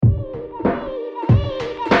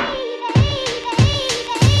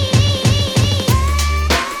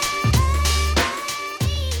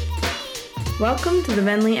Welcome to the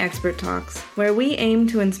Venly Expert Talks, where we aim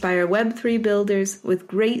to inspire Web3 builders with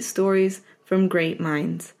great stories from great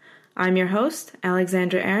minds. I'm your host,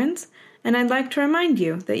 Alexandra Ahrens, and I'd like to remind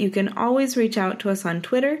you that you can always reach out to us on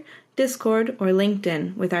Twitter, Discord, or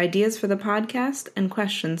LinkedIn with ideas for the podcast and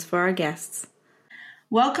questions for our guests.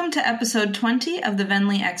 Welcome to episode 20 of the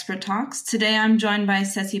Venly Expert Talks. Today I'm joined by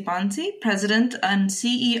Sesi Bansi, President and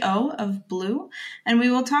CEO of Blue, and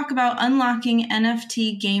we will talk about unlocking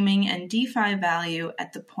NFT gaming and DeFi value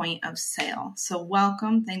at the point of sale. So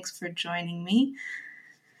welcome. Thanks for joining me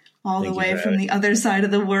all the way from the other side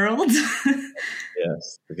of the world.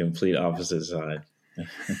 Yes, the complete opposite side.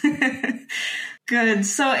 Good.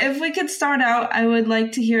 So if we could start out, I would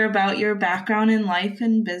like to hear about your background in life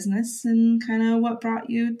and business and kind of what brought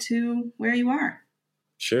you to where you are.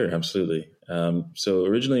 Sure, absolutely. So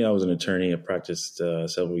originally I was an attorney. I practiced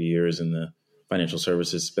several years in the financial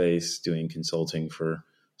services space, doing consulting for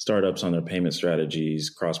startups on their payment strategies,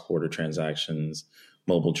 cross-border transactions,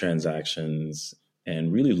 mobile transactions,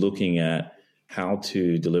 and really looking at how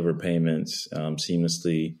to deliver payments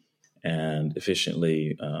seamlessly and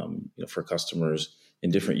efficiently for customers in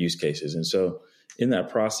different use cases. And so in that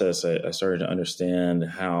process, I started to understand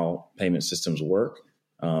how payment systems work,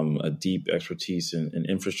 a deep expertise in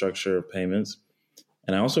infrastructure of payments.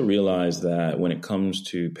 And I also realized that when it comes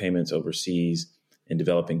to payments overseas in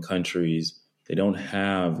developing countries, they don't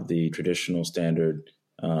have the traditional standard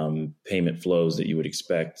payment flows that you would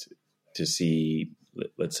expect to see,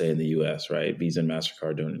 let's say in the US, right? Visa and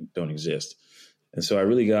MasterCard don't exist. And so I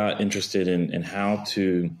really got interested in how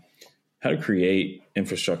to create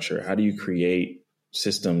infrastructure. How do you create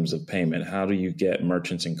systems of payment? How do you get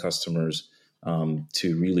merchants and customers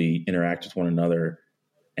to really interact with one another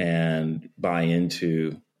and buy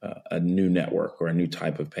into a new network or a new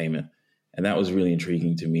type of payment? And that was really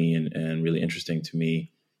intriguing to me and really interesting to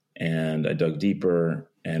me. And I dug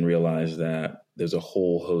deeper and realized that there's a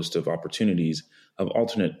whole host of opportunities of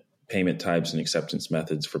alternate payment types and acceptance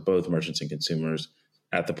methods for both merchants and consumers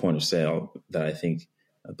at the point of sale that I think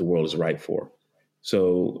the world is ripe for.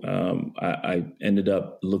 So I ended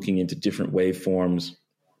up looking into different waveforms,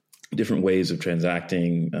 different ways of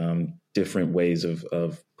transacting, different ways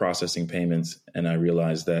of processing payments. And I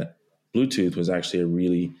realized that Bluetooth was actually a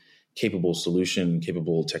really capable solution,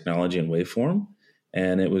 capable technology and waveform.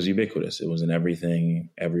 And it was ubiquitous. It was in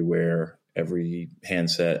everything, everywhere. Every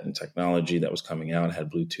handset and technology that was coming out had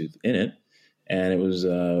Bluetooth in it. And it was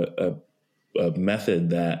a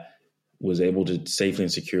method that was able to safely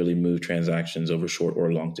and securely move transactions over short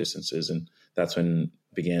or long distances. And that's when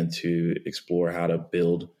I began to explore how to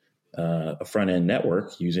build a front-end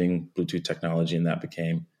network using Bluetooth technology. And that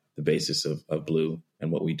became the basis of Blue and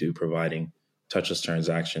what we do, providing touchless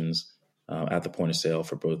transactions at the point of sale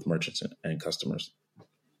for both merchants and customers.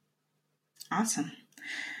 Awesome.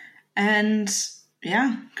 And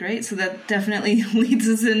yeah, great. So that definitely leads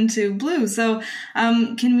us into Blue. So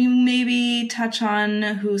can we maybe touch on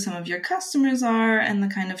who some of your customers are and the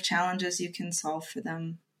kind of challenges you can solve for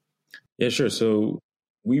them? Yeah, sure. So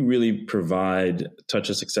we really provide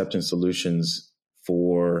touchless acceptance solutions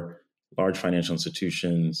for large financial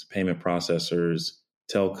institutions, payment processors,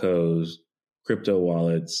 telcos, crypto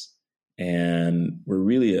wallets, and we're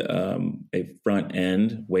really a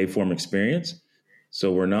front-end waveform experience.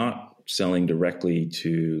 So we're not selling directly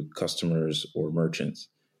to customers or merchants.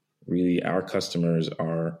 Really, our customers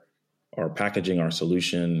are packaging our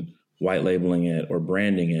solution, white labeling it or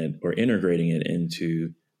branding it or integrating it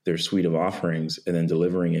into their suite of offerings and then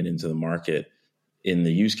delivering it into the market in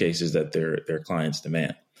the use cases that their clients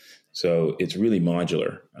demand. So it's really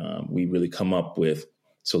modular. We really come up with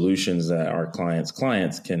solutions that our clients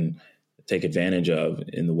can take advantage of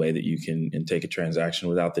in the way that you can take a transaction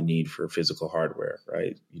without the need for physical hardware,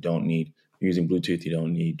 right? Using Bluetooth, you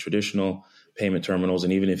don't need traditional payment terminals.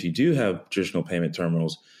 And even if you do have traditional payment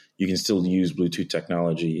terminals, you can still use Bluetooth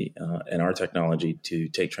technology and our technology to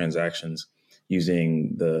take transactions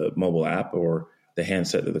using the mobile app or the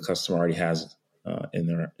handset that the customer already has in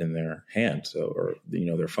their hand, or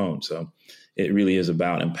their phone. So it really is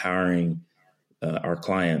about empowering our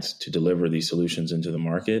clients to deliver these solutions into the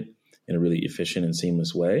market in a really efficient and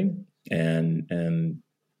seamless way. And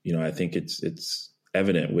I think it's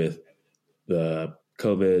evident with the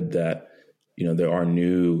COVID that, there are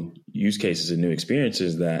new use cases and new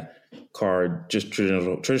experiences that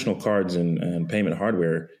traditional cards and payment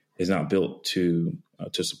hardware is not built to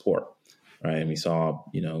support, right? And we saw,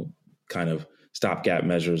 kind of stopgap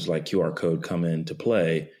measures like QR code come into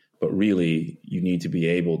play, but really you need to be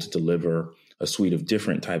able to deliver a suite of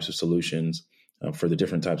different types of solutions for the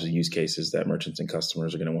different types of use cases that merchants and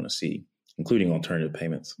customers are going to want to see, including alternative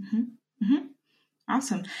payments. Mm-hmm. Mm-hmm.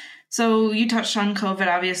 Awesome. So you touched on COVID,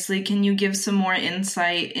 obviously. Can you give some more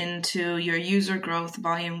insight into your user growth,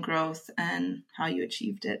 volume growth, and how you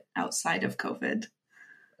achieved it outside of COVID?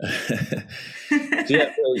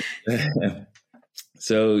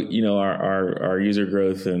 So our user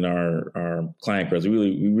growth and our client growth,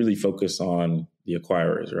 we really focus on the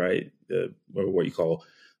acquirers, right? What you call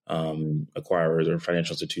acquirers or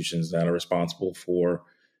financial institutions that are responsible for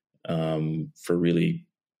really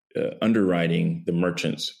underwriting the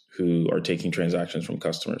merchants who are taking transactions from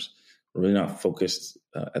customers. We're really not focused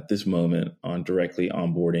at this moment on directly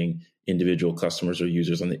onboarding individual customers or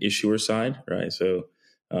users on the issuer side, right? So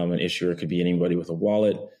an issuer could be anybody with a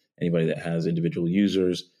wallet, anybody that has individual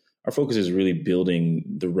users. Our focus is really building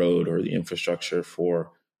the road or the infrastructure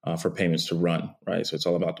for payments to run, right? So it's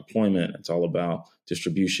all about deployment. It's all about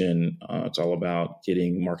distribution. It's all about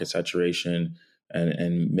getting market saturation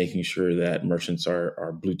and making sure that merchants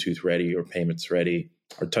are Bluetooth ready or payments ready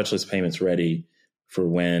or touchless payments ready for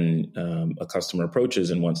when a customer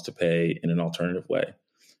approaches and wants to pay in an alternative way.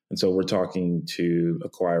 And so we're talking to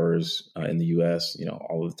acquirers in the US,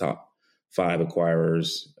 all of the top 5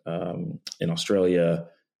 acquirers in Australia,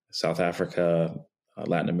 South Africa,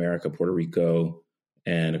 Latin America, Puerto Rico,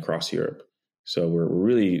 and across Europe. So we're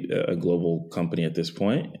really a global company at this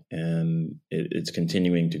point, and it's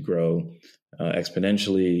continuing to grow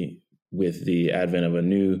exponentially with the advent of a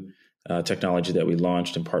new technology that we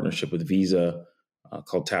launched in partnership with Visa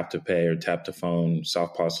called Tap to Pay or Tap to Phone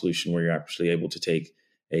soft POS solution, where you're actually able to take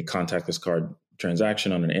a contactless card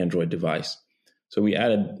transaction on an Android device. So we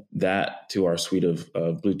added that to our suite of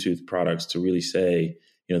Bluetooth products to really say,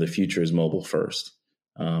 the future is mobile first.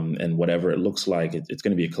 And whatever it looks like, it's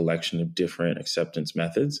going to be a collection of different acceptance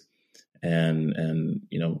methods. And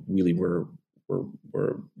really we're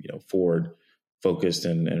forward focused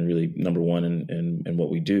and really number one in what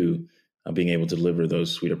we do, being able to deliver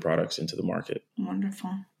those suite of products into the market. Wonderful.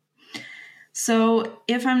 So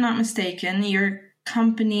if I'm not mistaken,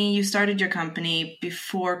 you started your company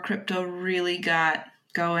before crypto really got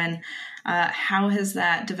going. How has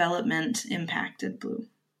that development impacted Blue?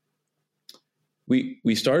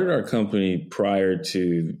 We started our company prior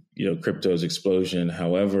to crypto's explosion.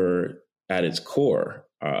 However, at its core,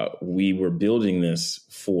 we were building this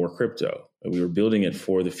for crypto. We were building it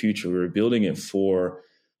for the future. We were building it for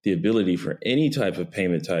the ability for any type of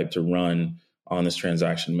payment type to run on this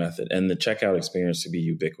transaction method and the checkout experience to be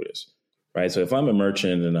ubiquitous, right? So if I'm a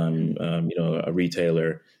merchant and I'm a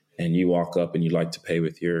retailer and you walk up and you'd like to pay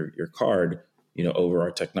with your card, over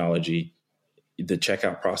our technology, the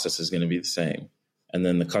checkout process is going to be the same. And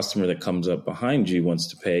then the customer that comes up behind you wants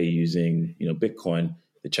to pay using, Bitcoin,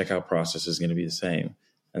 the checkout process is going to be the same.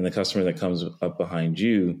 And the customer that comes up behind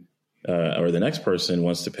you or the next person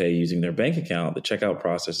wants to pay using their bank account, the checkout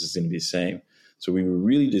process is going to be the same. So we were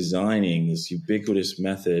really designing this ubiquitous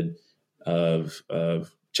method of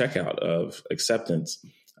checkout, of acceptance,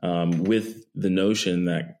 with the notion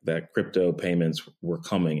that crypto payments were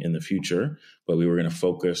coming in the future, but we were going to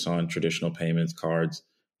focus on traditional payments, cards,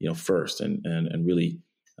 first, and really,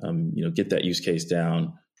 get that use case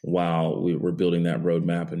down while we were building that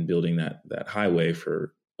roadmap and building that highway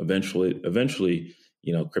for eventually,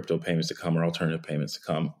 crypto payments to come or alternative payments to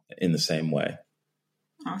come in the same way.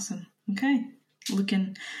 Awesome. Okay.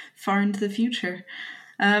 Looking far into the future.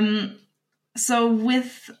 So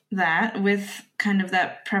with kind of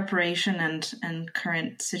that preparation and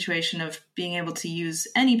current situation of being able to use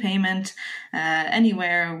any payment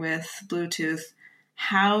anywhere with Bluetooth,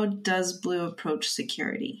 how does Blue approach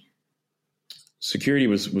security? Security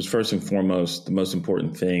was first and foremost the most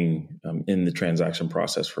important thing in the transaction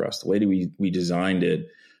process for us. The way that we designed it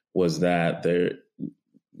was that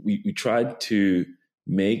we tried to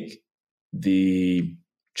make the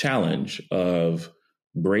challenge of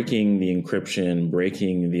breaking the encryption,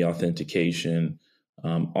 breaking the authentication,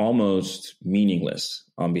 almost meaningless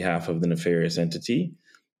on behalf of the nefarious entity,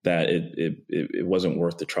 that it wasn't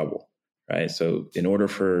worth the trouble, right? So in order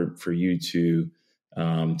for you to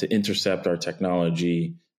intercept our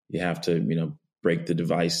technology, you have to, break the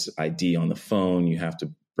device ID on the phone. You have to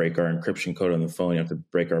break our encryption code on the phone. You have to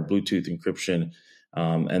break our Bluetooth encryption.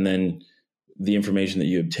 And then the information that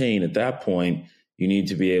you obtain at that point, you need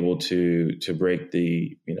to be able to break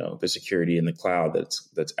the security in the cloud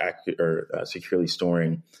that's accurate or securely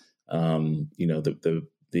storing,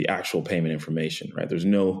 the actual payment information, right? There's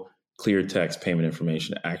no clear text payment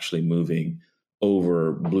information actually moving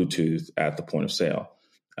over Bluetooth at the point of sale,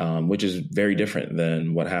 which is very different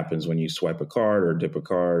than what happens when you swipe a card or dip a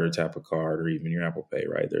card or tap a card or even your Apple Pay,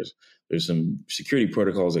 right? There's some security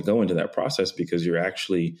protocols that go into that process because you're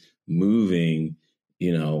actually moving,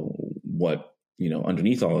 what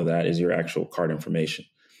underneath all of that is your actual card information.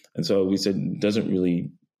 And so we said, you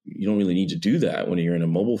don't really need to do that when you're in a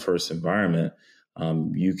mobile first environment.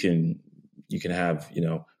 You can have,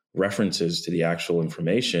 references to the actual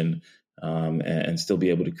information and still be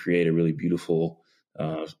able to create a really beautiful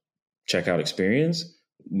checkout experience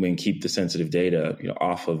and keep the sensitive data,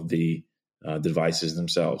 off of the devices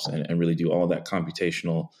themselves and really do all that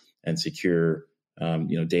computational and secure,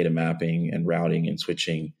 data mapping and routing and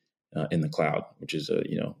switching in the cloud, which is a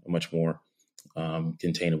much more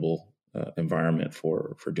containable environment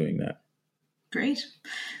for doing that. Great.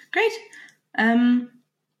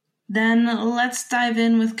 Then let's dive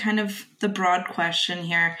in with kind of the broad question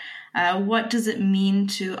here. What does it mean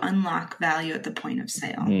to unlock value at the point of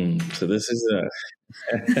sale? So this is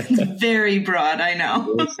it's very broad, I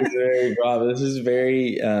know. This is very broad. This is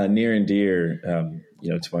very near and dear,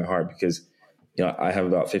 to my heart because, I have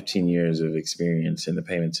about 15 years of experience in the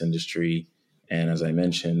payments industry. And as I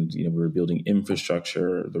mentioned, we were building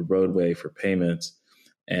infrastructure, the roadway for payments.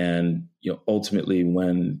 And, ultimately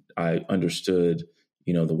when I understood,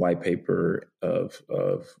 the white paper of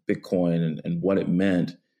Bitcoin and what it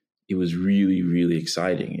meant, it was really, really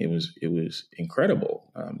exciting. It was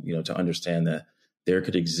incredible, to understand that there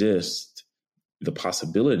could exist the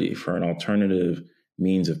possibility for an alternative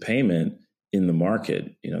means of payment in the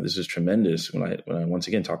market. This is tremendous when I once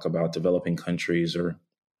again talk about developing countries or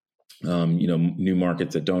new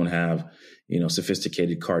markets that don't have,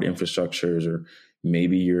 sophisticated card infrastructures, or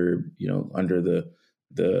maybe you're, under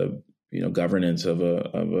the governance of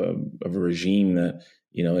a regime that,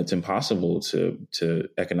 it's impossible to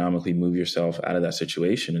economically move yourself out of that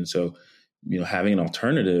situation. And so, having an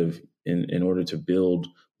alternative in order to build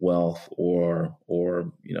wealth or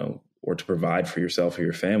to provide for yourself or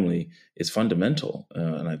your family is fundamental.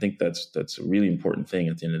 And I think that's a really important thing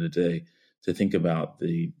at the end of the day, to think about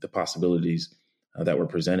the possibilities that were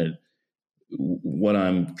presented. What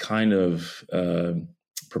I'm kind of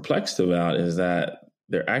perplexed about is that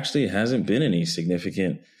there actually hasn't been any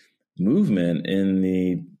significant movement in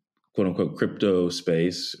the quote unquote crypto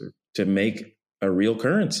space to make a real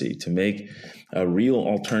currency, to make a real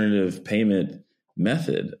alternative payment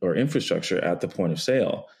method or infrastructure at the point of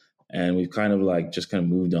sale. And we've kind of just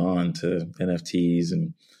moved on to NFTs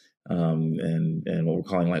and what we're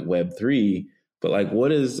calling Web3. But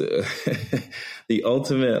what is the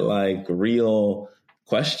ultimate real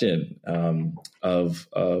question of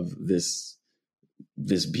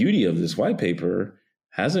this beauty of this white paper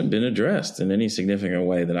hasn't been addressed in any significant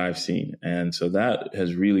way that I've seen. And so that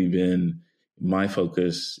has really been my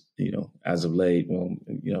focus, as of late. Well,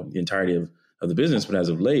 the entirety of the business, but as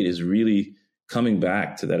of late is really coming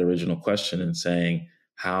back to that original question and saying,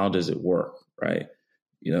 how does it work, right?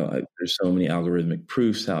 There's so many algorithmic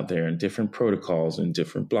proofs out there and different protocols and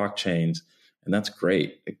different blockchains, and that's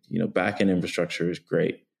great. Backend infrastructure is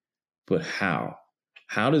great, but how?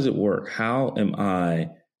 How does it work? How am I,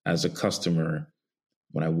 as a customer,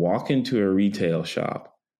 when I walk into a retail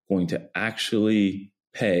shop, going to actually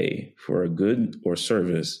pay for a good or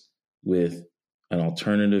service with an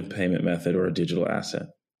alternative payment method or a digital asset?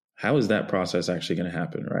 How is that process actually going to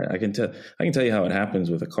happen, right? I can tell you how it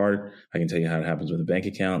happens with a card. I can tell you how it happens with a bank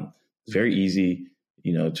account. It's very easy,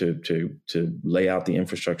 to lay out the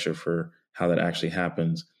infrastructure for how that actually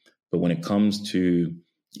happens. But when it comes to,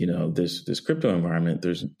 this crypto environment,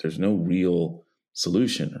 there's no real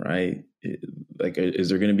solution, right? Is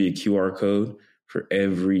there going to be a QR code for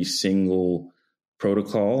every single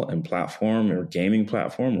protocol and platform or gaming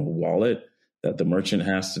platform or wallet that the merchant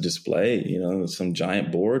has to display, some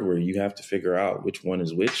giant board where you have to figure out which one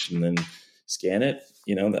is which and then scan it?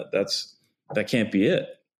 That can't be it.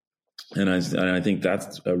 And I think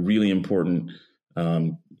that's a really important,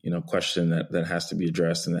 question that has to be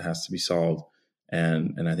addressed and that has to be solved.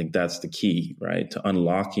 And I think that's the key, right, to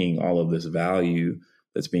unlocking all of this value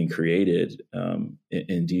that's being created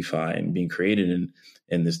in DeFi and being created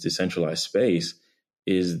in this decentralized space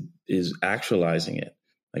is actualizing it,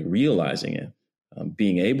 realizing it,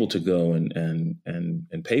 being able to go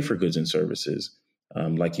and pay for goods and services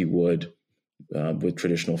like you would with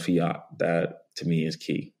traditional fiat. That to me is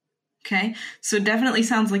key. Okay, so definitely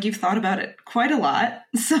sounds like you've thought about it quite a lot.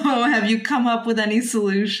 So have you come up with any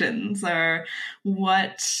solutions, or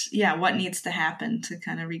what needs to happen to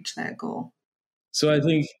kind of reach that goal? So I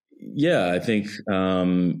think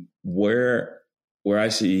where I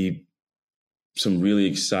see some really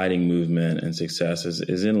exciting movement and success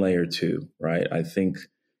is in layer 2, right? I think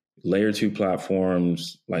layer 2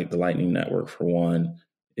 platforms like the Lightning Network, for one,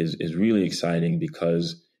 is really exciting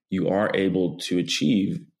because you are able to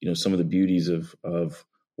achieve, some of the beauties of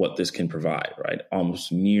what this can provide, right?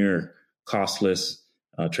 Almost near costless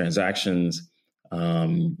transactions.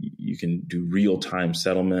 You can do real-time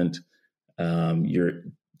settlement.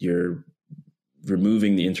 You're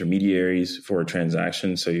removing the intermediaries for a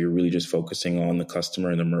transaction. So you're really just focusing on the customer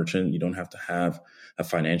and the merchant. You don't have to have a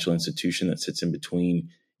financial institution that sits in between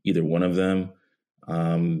either one of them.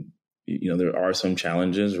 There are some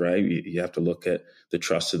challenges, right? You have to look at the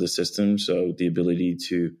trust of the system. So the ability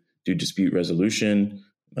to do dispute resolution,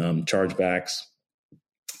 chargebacks,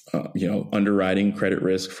 underwriting, credit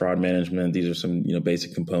risk, fraud management. These are some,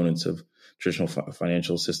 basic components of traditional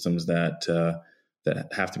financial systems that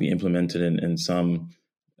have to be implemented in some,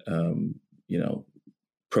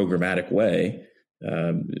 programmatic way,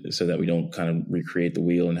 so that we don't kind of recreate the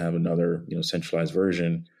wheel and have another, centralized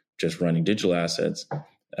version just running digital assets.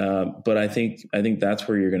 But I think that's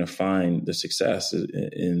where you're going to find the success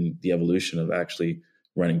in the evolution of actually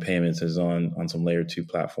running payments is on some layer 2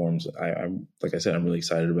 platforms. I'm like I said, I'm really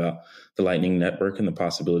excited about the Lightning Network and the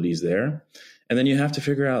possibilities there. And then you have to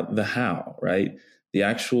figure out the how, right? The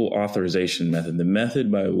actual authorization method, the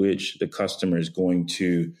method by which the customer is going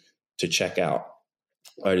to check out,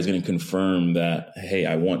 right, is going to confirm that, hey,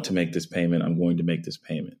 I want to make this payment. I'm going to make this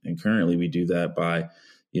payment. And currently we do that by,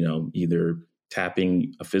 either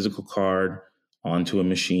tapping a physical card onto a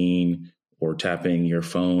machine or tapping your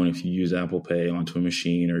phone, if you use Apple Pay, onto a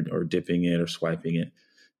machine or dipping it or swiping it,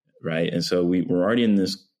 right? And so we're already in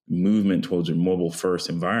this movement towards a mobile first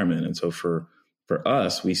environment. And so for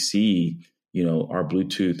us, we see, our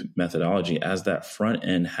Bluetooth methodology as that front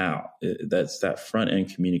end how. That's that front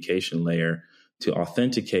end communication layer to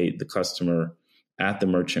authenticate the customer at the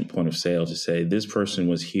merchant point of sale to say, this person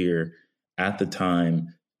was here at the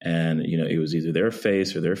time, and it was either their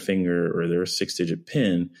face or their finger or their 6-digit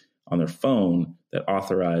PIN on their phone that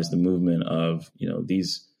authorized the movement of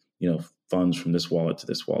these funds from this wallet to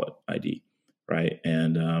this wallet ID, right?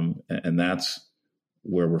 And that's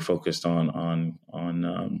where we're focused on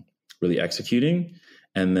really executing.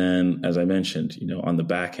 And then, as I mentioned, on the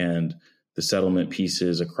back end, the settlement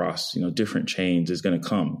pieces across different chains is going to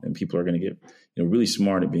come, and people are going to get really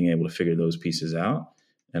smart at being able to figure those pieces out.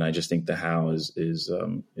 And I just think the how is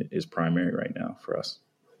primary right now for us.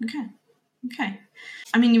 Okay.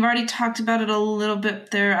 I mean, you've already talked about it a little bit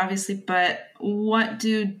there, obviously, but what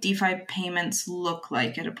do DeFi payments look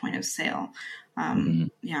like at a point of sale?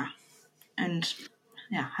 Yeah. And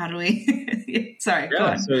how do we, sorry, go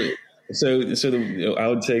on. So I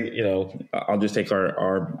would say, I'll just take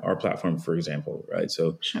our platform, for example, right?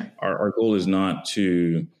 So sure. Our goal is not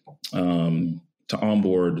to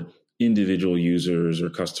onboard individual users or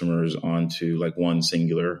customers onto like one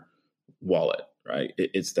singular wallet, right?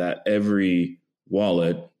 It's that every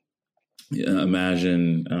wallet,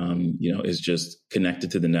 imagine, is just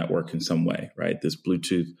connected to the network in some way, right? This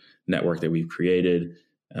Bluetooth network that we've created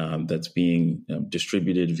that's being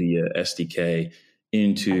distributed via SDK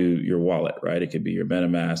into your wallet, right? It could be your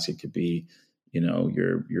MetaMask, it could be,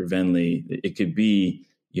 your Venly, it could be,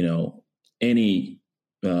 any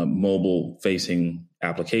mobile facing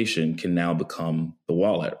application can now become the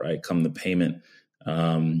wallet, right? Come the payment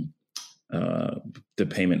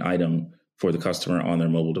item for the customer on their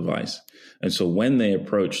mobile device. And so when they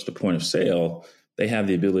approach the point of sale, they have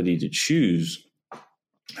the ability to choose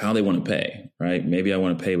how they want to pay, right? Maybe I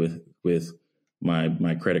want to pay with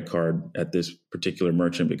my credit card at this particular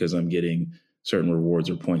merchant because I'm getting certain rewards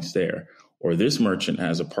or points there. Or this merchant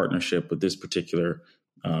has a partnership with this particular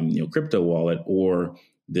crypto wallet or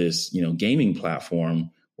this gaming platform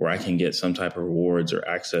where I can get some type of rewards or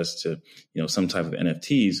access to some type of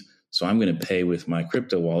NFTs. So I'm going to pay with my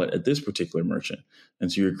crypto wallet at this particular merchant. And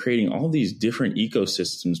so you're creating all these different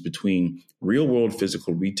ecosystems between real world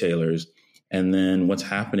physical retailers and then what's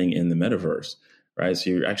happening in the metaverse, right? So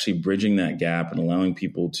you're actually bridging that gap and allowing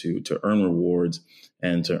people to earn rewards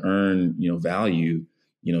and to earn, value,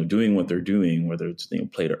 doing what they're doing, whether it's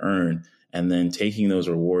play to earn, and then taking those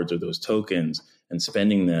rewards or those tokens and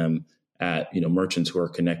spending them at, merchants who are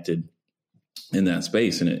connected in that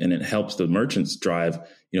space. And it helps the merchants drive,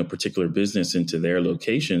 particular business into their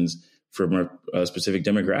locations from a specific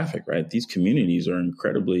demographic, right? These communities are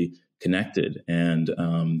incredibly connected and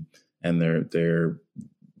they're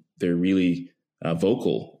really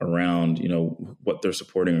vocal around, what they're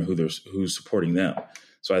supporting or who's supporting them.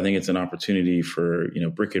 So I think it's an opportunity for,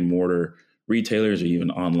 brick and mortar retailers or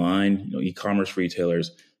even online, e-commerce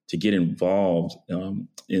retailers to get involved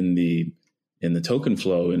in the token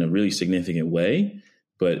flow in a really significant way.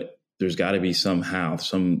 But there's got to be some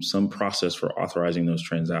process for authorizing those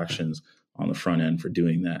transactions on the front end for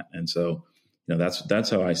doing that. And so, that's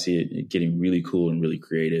how I see it getting really cool and really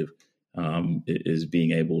creative, is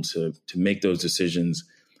being able to make those decisions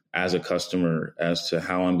as a customer as to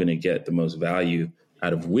how I'm going to get the most value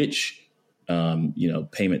out of which,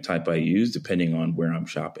 payment type I use, depending on where I'm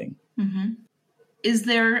shopping. Mm-hmm. Is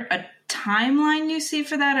there a timeline you see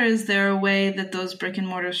for that, or is there a way that those brick and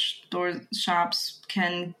mortar shops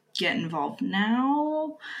can get involved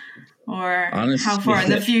now? Or honestly, how far in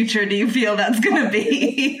the future do you feel that's going to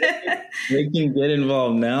be? They can get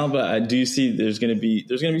involved now, but I do see there's going to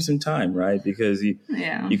be some time, right? Because you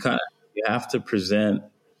have to present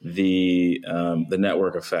the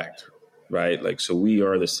network effect, right? Like, so we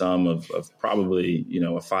are the sum of probably,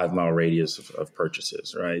 a 5-mile radius of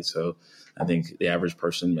purchases, right? So I think the average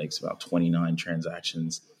person makes about 29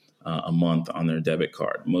 transactions a month on their debit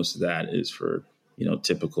card. Most of that is for,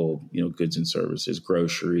 typical, goods and services,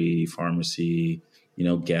 grocery, pharmacy,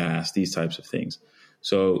 gas, these types of things.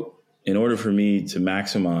 So in order for me to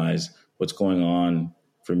maximize what's going on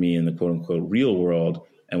for me in the quote unquote real world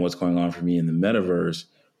and what's going on for me in the metaverse,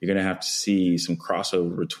 you're going to have to see some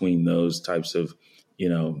crossover between those types of,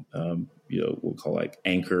 we'll call like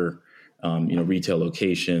anchor, retail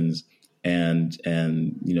locations and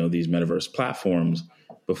these metaverse platforms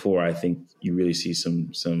before I think you really see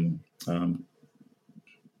some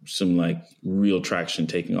like real traction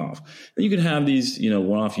taking off. And you can have these,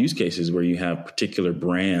 one-off use cases where you have particular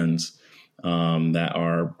brands that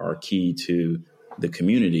are key to the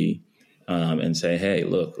community and say, hey,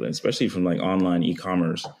 look, especially from like online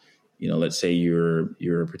e-commerce, let's say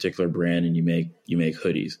you're a particular brand and you make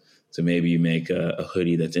hoodies. So maybe you make a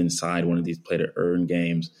hoodie that's inside one of these play to earn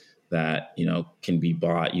games that, can be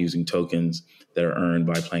bought using tokens that are earned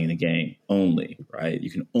by playing the game only, right? You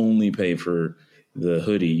can only pay for the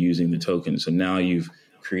hoodie using the token. So now you've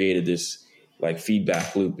created this like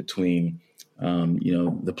feedback loop between,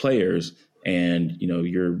 the players and,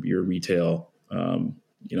 your retail,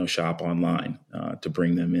 shop online to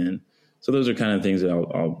bring them in. So those are kind of things that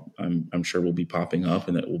I'm sure will be popping up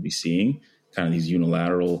and that we'll be seeing kind of these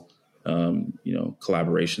unilateral,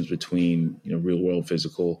 collaborations between, real world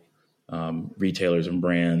physical retailers and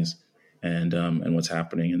brands and what's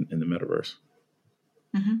happening in the metaverse.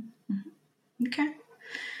 Mm-hmm. Mm-hmm. Okay.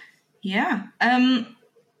 Yeah.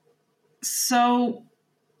 So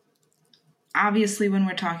obviously when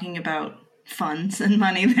we're talking about funds and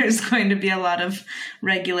money, there's going to be a lot of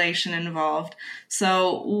regulation involved.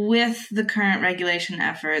 So with the current regulation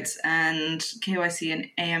efforts and KYC and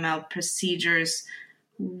AML procedures,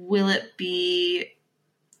 will it be,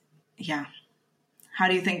 how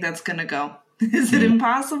do you think that's going to go? Is it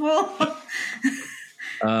impossible?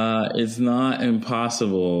 It's not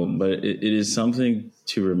impossible, but it is something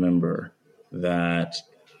to remember that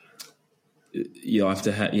you have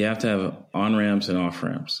to have on ramps and off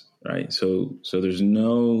ramps, right? So there's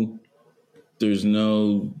no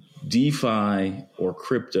DeFi or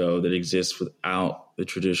crypto that exists without the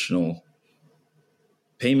traditional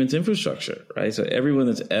payments infrastructure, right? So everyone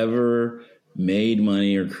that's ever made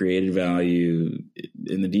money or created value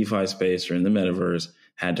in the DeFi space or in the metaverse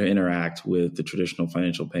had to interact with the traditional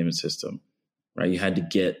financial payment system, right? You had to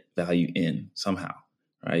get value in somehow,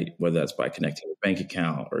 right? Whether that's by connecting your bank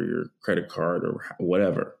account or your credit card or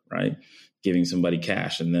whatever, right? Giving somebody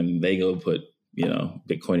cash and then they go put,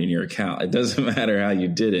 Bitcoin in your account. It doesn't matter how you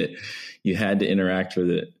did it. You had to interact with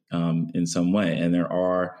it in some way. And there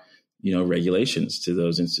are, regulations to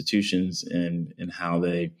those institutions and how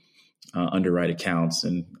they underwrite accounts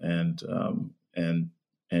and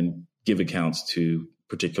give accounts to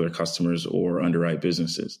particular customers or underwrite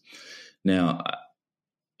businesses. Now,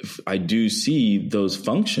 I do see those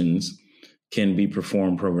functions can be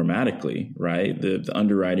performed programmatically, right? The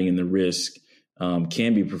underwriting and the risk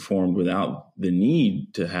can be performed without the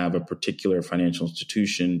need to have a particular financial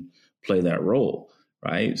institution play that role,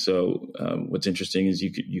 right? So what's interesting is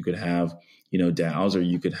you could have, DAOs, or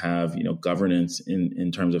you could have, governance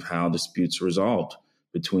in terms of how disputes are resolved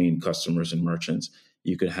between customers and merchants.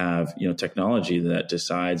 You could have, technology that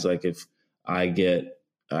decides, like, if I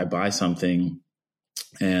buy something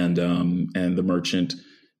and the merchant,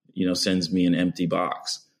 sends me an empty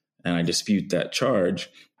box and I dispute that charge,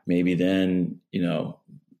 maybe then,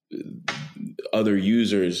 other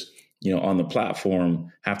users, on the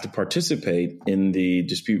platform have to participate in the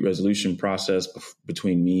dispute resolution process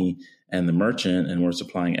between me and the merchant, and we're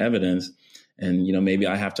supplying evidence. And, maybe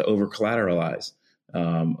I have to over collateralize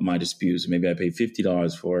my disputes. Maybe I pay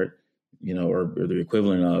 $50 for it, or the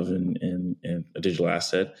equivalent of in a digital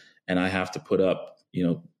asset. And I have to put up,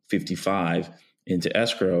 55 into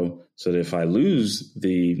escrow so that if I lose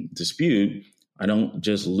the dispute, I don't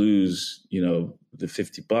just lose, the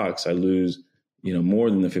 $50. I lose, more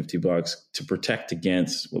than the $50 to protect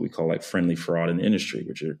against what we call like friendly fraud in the industry,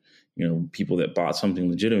 which are, people that bought something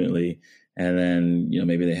legitimately and then,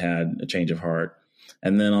 maybe they had a change of heart.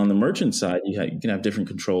 And then on the merchant side, you can have different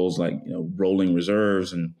controls like, rolling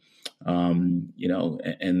reserves and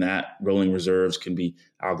that rolling reserves can be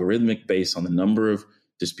algorithmic based on the number of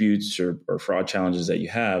disputes or fraud challenges that you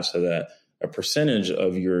have, so that a percentage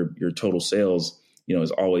of your total sales,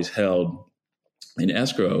 is always held in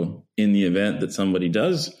escrow. In the event that somebody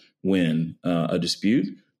does win a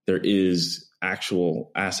dispute, there is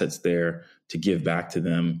actual assets there to give back to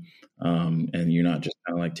them. And you're not just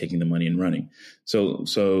kind of like taking the money and running.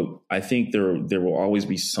 So I think there will always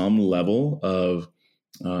be some level of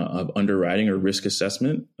underwriting or risk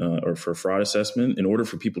assessment or for fraud assessment in order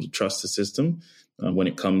for people to trust the system when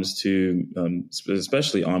it comes to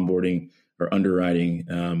especially onboarding or underwriting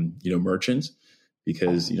merchants,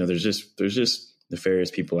 because there's just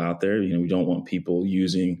nefarious people out there. We don't want people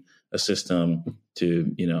using a system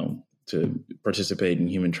to participate in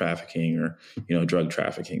human trafficking or drug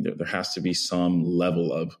trafficking. There has to be some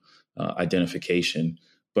level of identification.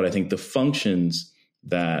 But I think the functions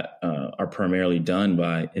that are primarily done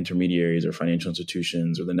by intermediaries or financial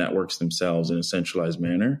institutions or the networks themselves in a centralized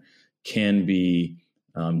manner can be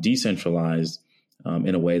decentralized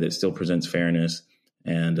in a way that still presents fairness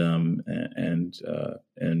and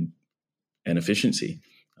efficiency.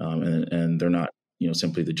 And they're not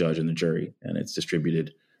simply the judge and the jury, and it's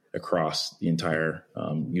distributed across the entire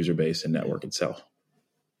user base and network itself.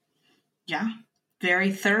 Yeah,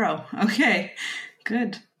 very thorough. Okay,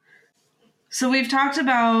 good. So we've talked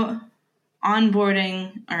about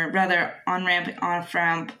onboarding, or rather on-ramp,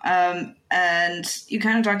 off-ramp, and you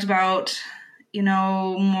kind of talked about,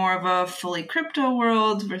 more of a fully crypto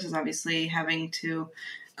world versus obviously having to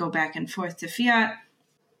go back and forth to fiat.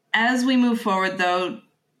 As we move forward, though,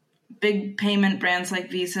 big payment brands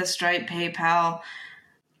like Visa, Stripe, PayPal,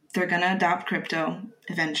 they're going to adopt crypto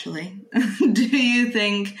eventually. Do you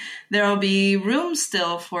think there will be room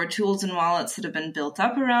still for tools and wallets that have been built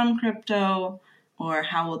up around crypto, or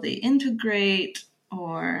how will they integrate,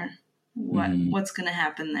 or what's going to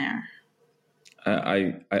happen there?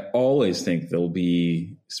 I always think there'll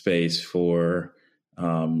be space for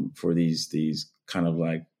these kind of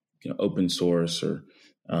like open source or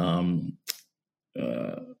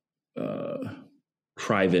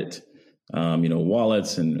private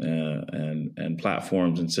wallets and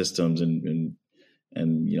platforms and systems and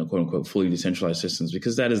quote unquote fully decentralized systems,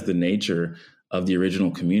 because that is the nature of the original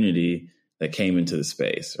community that came into the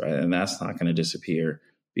space, right? And that's not going to disappear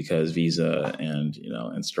because Visa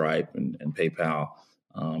and Stripe and PayPal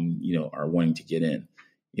are wanting to get in.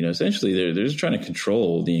 Essentially they're just trying to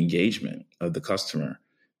control the engagement of the customer,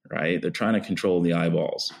 right? They're trying to control the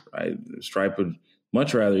eyeballs, right? Stripe would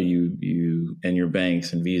much rather you and your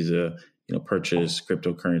banks and Visa purchase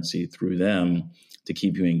cryptocurrency through them to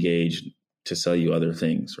keep you engaged, to sell you other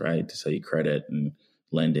things, right? To sell you credit and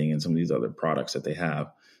lending and some of these other products that they have.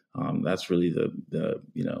 That's really the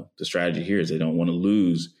strategy here, is they don't want to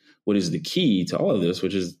lose what is the key to all of this,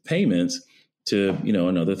 which is payments to,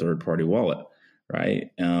 another third party wallet,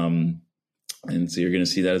 right? And so you're going to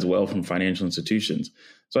see that as well from financial institutions.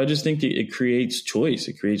 So I just think it creates choice.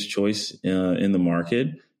 It creates choice in the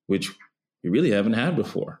market, which we really haven't had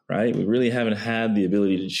before, right? We really haven't had the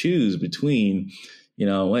ability to choose between,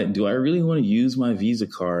 do I really want to use my Visa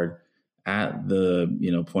card at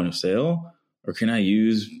the, point of sale, or can I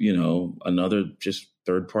use, another just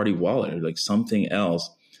third party wallet or like something else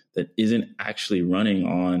that isn't actually running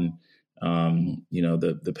on,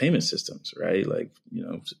 the payment systems, right? Like,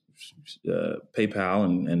 PayPal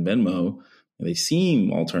and Venmo, they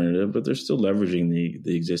seem alternative, but they're still leveraging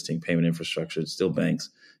the existing payment infrastructure. It's still banks,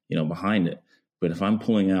 behind it. But if I'm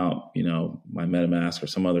pulling out, my MetaMask or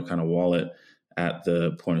some other kind of wallet at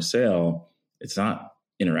the point of sale, it's not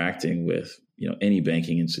interacting with, any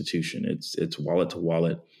banking institution. It's wallet to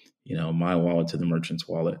wallet, my wallet to the merchant's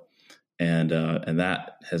wallet. And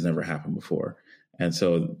that has never happened before. And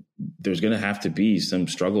so there's going to have to be some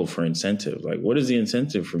struggle for incentive. Like, what is the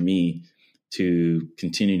incentive for me to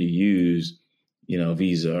continue to use,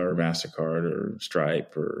 Visa or MasterCard or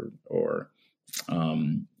Stripe or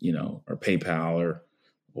PayPal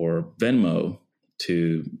or Venmo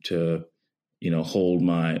to hold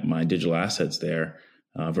my digital assets there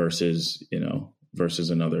versus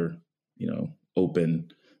another,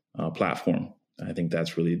 open platform? I think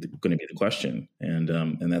that's really going to be the question. And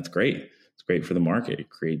that's great. It's great for the market. It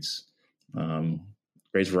creates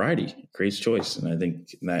variety, it creates choice. And I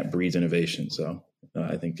think that breeds innovation. So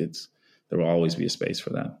I think there will always be a space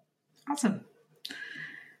for that. Awesome.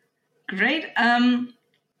 Great.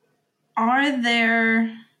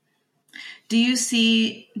 Do you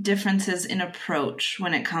see differences in approach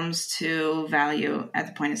when it comes to value at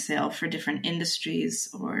the point of sale for different industries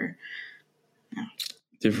or no?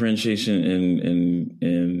 Differentiation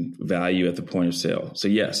in value at the point of sale? So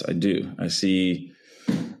yes, I do. I see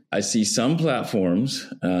some platforms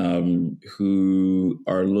who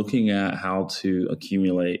are looking at how to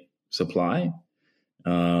accumulate supply.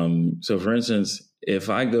 So for instance, if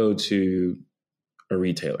I go to a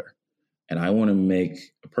retailer and I want to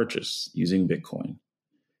make a purchase using Bitcoin,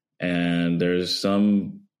 and there's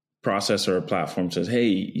some processor or platform says,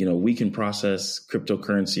 hey, we can process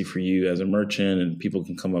cryptocurrency for you as a merchant and people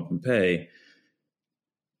can come up and pay.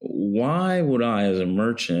 Why would I, as a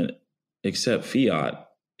merchant, accept fiat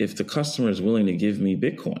if the customer is willing to give me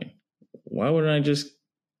Bitcoin? Why wouldn't I just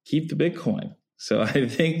keep the Bitcoin? So I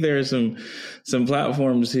think there are some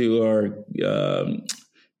platforms who are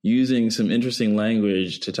using some interesting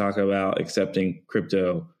language to talk about accepting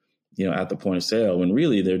crypto, at the point of sale, when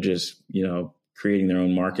really they're just, creating their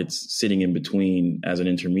own markets, sitting in between as an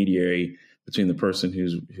intermediary between the person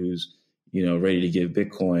who's ready to give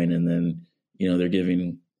Bitcoin and then, they're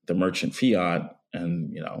giving the merchant fiat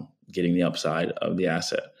and, getting the upside of the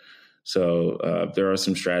asset. So there are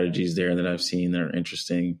some strategies there that I've seen that are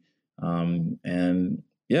interesting. And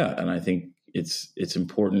I think it's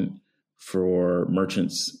important for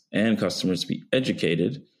merchants and customers to be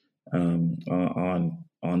educated on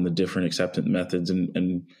the different acceptance methods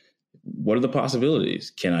and what are the possibilities.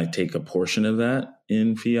 Can I take a portion of that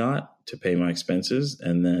in fiat to pay my expenses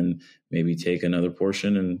and then maybe take another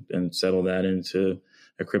portion and settle that into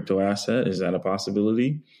a crypto asset? Is that a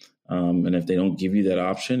possibility? And if they don't give you that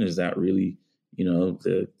option, is that really,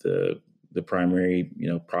 the primary,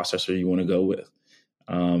 processor you want to go with?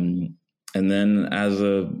 And then as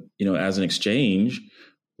an exchange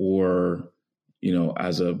or,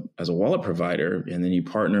 as a wallet provider, and then you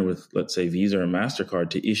partner with, let's say, Visa or MasterCard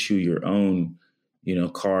to issue your own,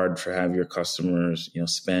 card for have your customers,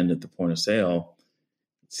 spend at the point of sale,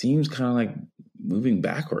 it seems kind of like moving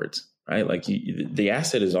backwards, right? Like the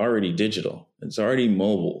asset is already digital. It's already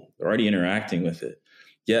mobile. They're already interacting with it.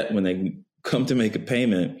 Yet when they come to make a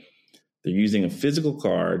payment, they're using a physical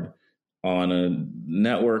card on a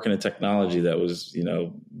network and a technology that was,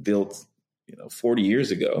 built, 40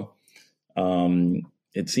 years ago.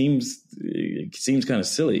 It seems kind of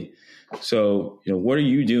silly. So, what are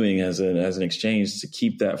you doing as an exchange to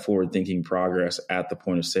keep that forward thinking progress at the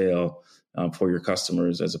point of sale for your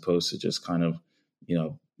customers, as opposed to just kind of,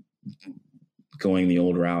 going the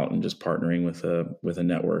old route and just partnering with a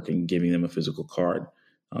network and giving them a physical card?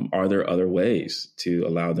 Are there other ways to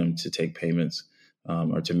allow them to take payments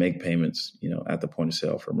or to make payments, at the point of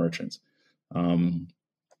sale for merchants? Like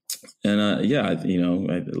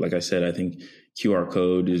I said, I think QR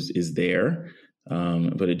code is there,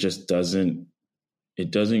 but it just doesn't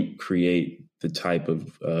create the type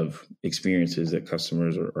of experiences that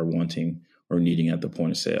customers are wanting or needing at the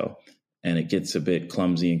point of sale. And it gets a bit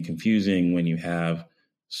clumsy and confusing when you have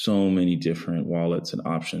so many different wallets and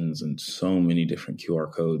options and so many different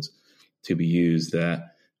QR codes to be used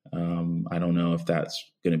that I don't know if that's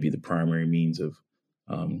going to be the primary means of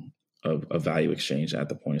value exchange at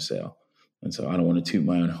the point of sale. And so I don't want to toot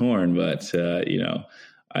my own horn, but,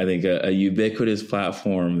 I think a ubiquitous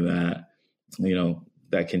platform that,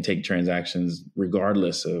 that can take transactions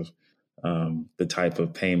regardless of the type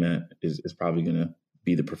of payment is probably going to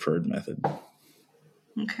be the preferred method.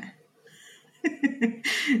 Okay.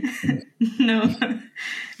 No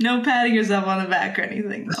patting yourself on the back or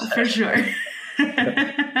anything, though, for sure.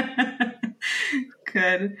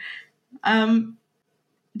 Good.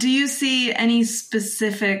 Do you see any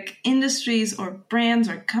specific industries or brands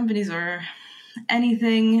or companies or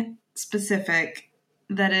anything specific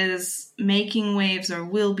that is making waves or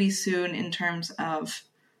will be soon in terms of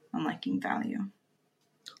unlocking value?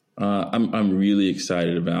 I'm really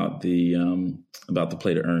excited about the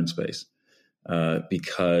play to earn space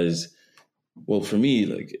because, well, for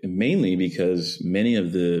me, mainly because many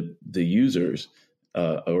of the users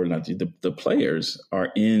or not the players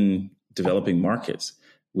are in developing markets,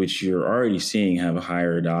 which you're already seeing have a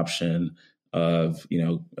higher adoption of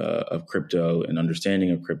crypto and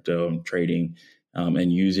understanding of crypto and trading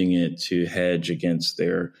and using it to hedge against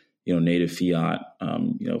their native fiat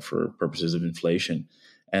for purposes of inflation.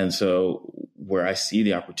 And so where I see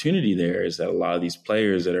the opportunity there is that a lot of these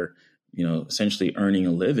players that are, essentially earning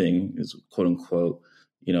a living is quote unquote,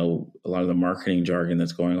 a lot of the marketing jargon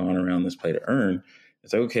that's going on around this play to earn.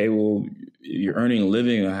 It's like, okay, well, you're earning a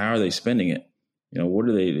living. How are they spending it?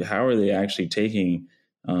 How are they actually taking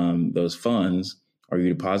those funds? Are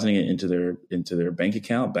you depositing it into their bank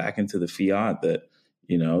account, back into the fiat that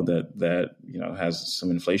has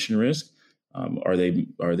some inflation risk? Are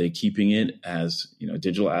they keeping it as a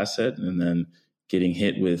digital asset and then getting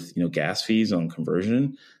hit with gas fees on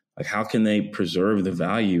conversion? Like, how can they preserve the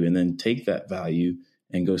value and then take that value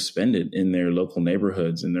and go spend it in their local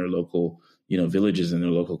neighborhoods, in their local villages, in their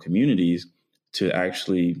local communities to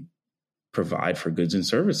actually provide for goods and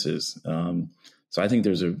services? So I think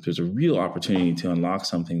there's a real opportunity to unlock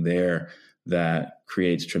something there that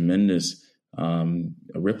creates tremendous a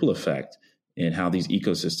ripple effect in how these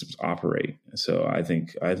ecosystems operate. So I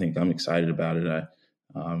think I'm excited about it.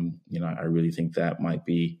 I really think that might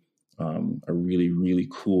be a really, really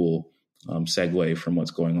cool segue from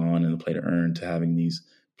what's going on in the play to earn to having these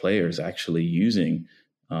players actually using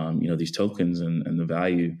these tokens and the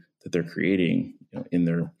value that they're creating in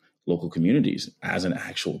their local communities as an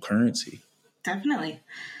actual currency. Definitely.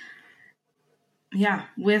 Yeah,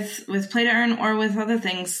 with play to earn or with other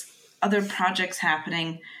things, other projects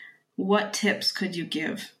happening, what tips could you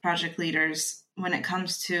give project leaders when it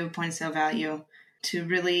comes to point of sale value to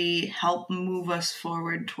really help move us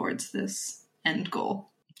forward towards this end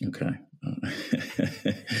goal? Okay.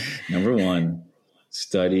 Number one,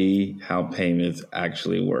 study how payments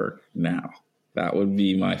actually work now. That would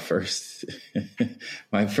be my first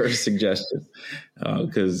suggestion,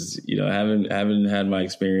 because having had my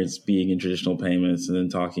experience being in traditional payments and then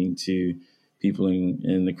talking to people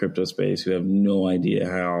in the crypto space who have no idea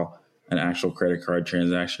how an actual credit card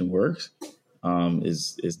transaction works,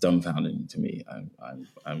 is dumbfounding to me.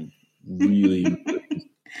 I'm really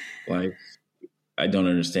like, I don't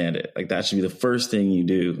understand it. Like, that should be the first thing you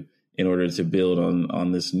do in order to build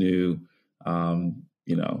on this new,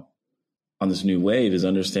 on this new wave, is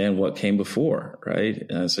understand what came before, right?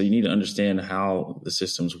 So you need to understand how the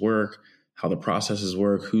systems work, how the processes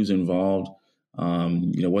work, who's involved,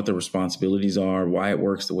 what the responsibilities are, why it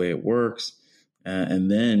works the way it works, and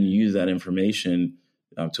then use that information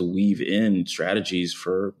to weave in strategies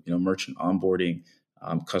for merchant onboarding,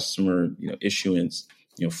 customer issuance,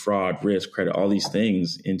 fraud, risk, credit, all these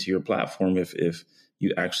things into your platform if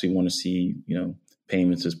you actually want to see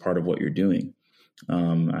payments as part of what you're doing.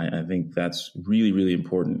 I think that's really, really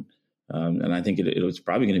important. And I think it's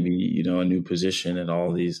probably going to be, a new position at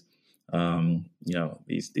all these,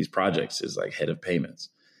 these projects is like head of payments,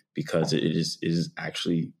 because it is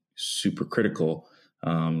actually super critical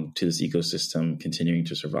to this ecosystem continuing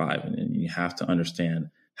to survive. And you have to understand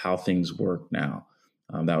how things work now.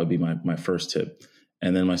 That would be my first tip.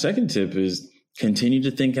 And then my second tip is continue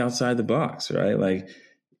to think outside the box, right? Like,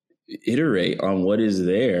 iterate on what is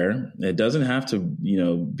there. It doesn't have to,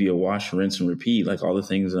 be a wash, rinse, and repeat, like all the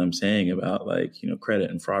things that I'm saying about credit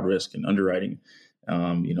and fraud risk and underwriting,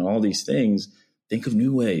 all these things. Think of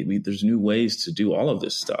new ways. There's new ways to do all of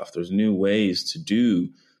this stuff. There's new ways to do,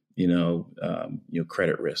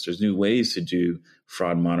 credit risk. There's new ways to do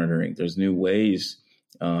fraud monitoring. There's new ways,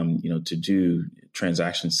 to do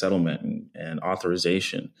transaction settlement and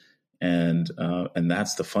authorization. And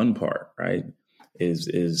that's the fun part, right?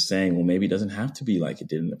 Is saying, well, maybe it doesn't have to be like it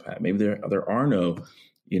did in the past. Maybe there are no,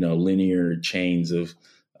 linear chains of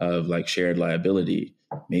like shared liability.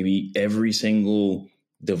 Maybe every single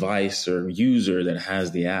device or user that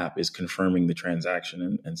has the app is confirming the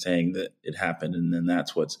transaction and saying that it happened, and then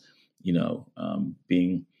that's what's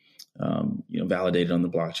being validated on the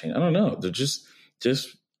blockchain. I don't know. They're just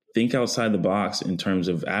think outside the box in terms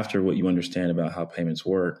of, after what you understand about how payments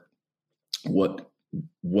work,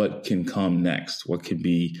 what can come next? What could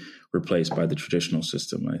be replaced by the traditional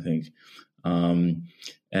system? I think,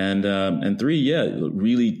 and three,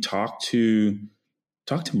 really talk to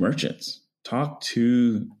merchants, talk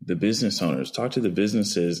to the business owners, talk to the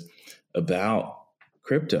businesses about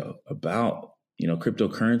crypto, about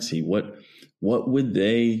cryptocurrency. What would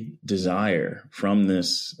they desire from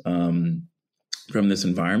this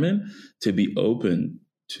environment to be open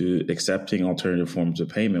to accepting alternative forms of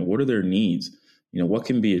payment? What are their needs? What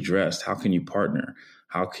can be addressed? How can you partner?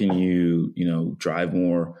 How can you, drive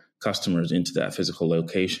more customers into that physical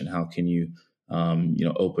location? How can you,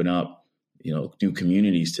 open up, new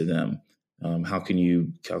communities to them? How can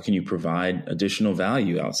you provide additional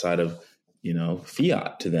value outside of,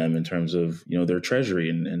 fiat to them in terms of, their treasury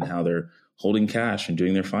and how they're holding cash and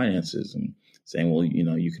doing their finances, and saying, well,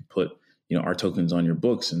 you could put, our tokens on your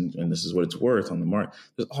books and this is what it's worth on the market.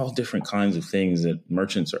 There's all different kinds of things that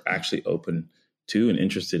merchants are actually open to and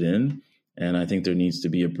interested in. And I think there needs to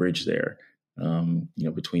be a bridge there,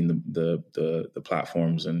 between the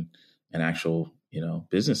platforms and actual,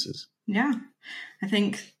 businesses. Yeah, I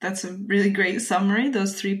think that's a really great summary.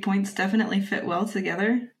 Those 3 points definitely fit well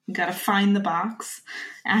together. You got to find the box,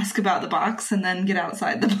 ask about the box, and then get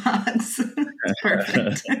outside the box. It's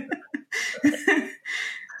perfect.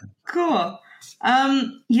 Cool.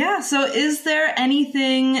 So is there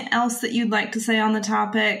anything else that you'd like to say on the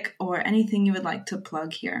topic or anything you would like to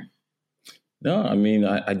plug here? No, I mean,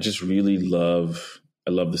 I just really love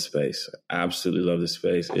the space. I absolutely love the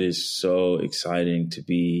space. It is so exciting to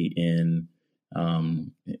be in.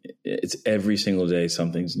 It's every single day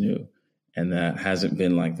something's new. And that hasn't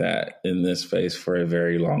been like that in this space for a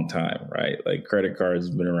very long time, right? Like credit cards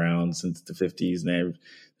have been around since the 50s, and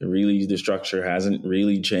the structure hasn't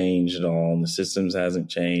really changed at all, and the systems hasn't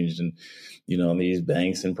changed. And, these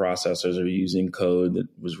banks and processors are using code that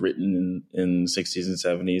was written in the 60s and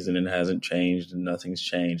 70s, and it hasn't changed, and nothing's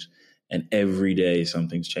changed. And every day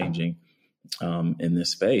something's changing in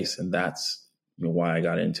this space. And that's why I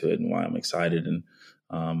got into it and why I'm excited. And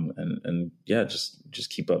just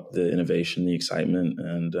keep up the innovation, the excitement,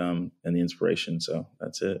 and the inspiration. So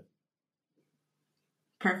that's it.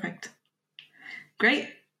 Perfect. Great.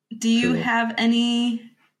 Do you have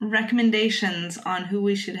any recommendations on who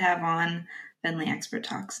we should have on Venly Expert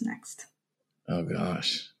Talks next? Oh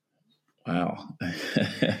gosh. Wow.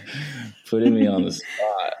 Putting me on the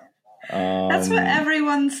spot. That's what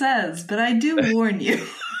everyone says, but I do warn you.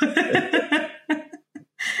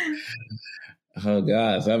 Oh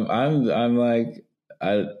gosh, I'm like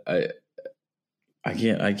I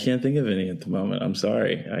can't think of any at the moment. I'm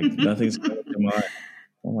sorry, nothing's coming to mind.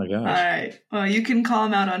 Oh my gosh! All right, well, you can call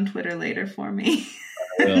him out on Twitter later for me.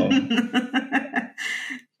 I will.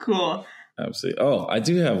 Cool. Absolutely. Oh, I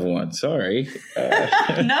do have one. Sorry.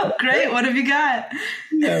 No, great. What have you got?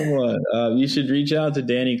 I have one. You should reach out to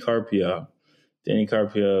Danny Carpio. Danny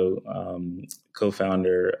Carpio,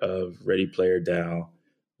 co-founder of Ready Player DAO.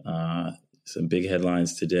 Some big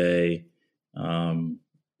headlines today.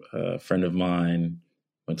 A friend of mine,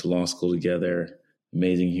 went to law school together.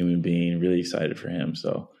 Amazing human being. Really excited for him.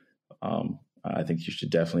 So I think you should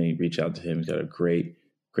definitely reach out to him. He's got a great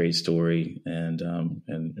story, and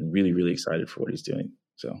really, really excited for what he's doing.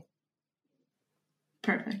 So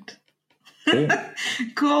perfect.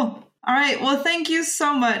 Cool. All right. Well, thank you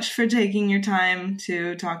so much for taking your time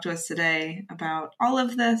to talk to us today about all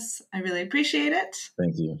of this. I really appreciate it.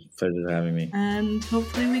 Thank you. Pleasure having me. And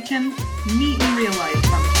hopefully we can meet in real life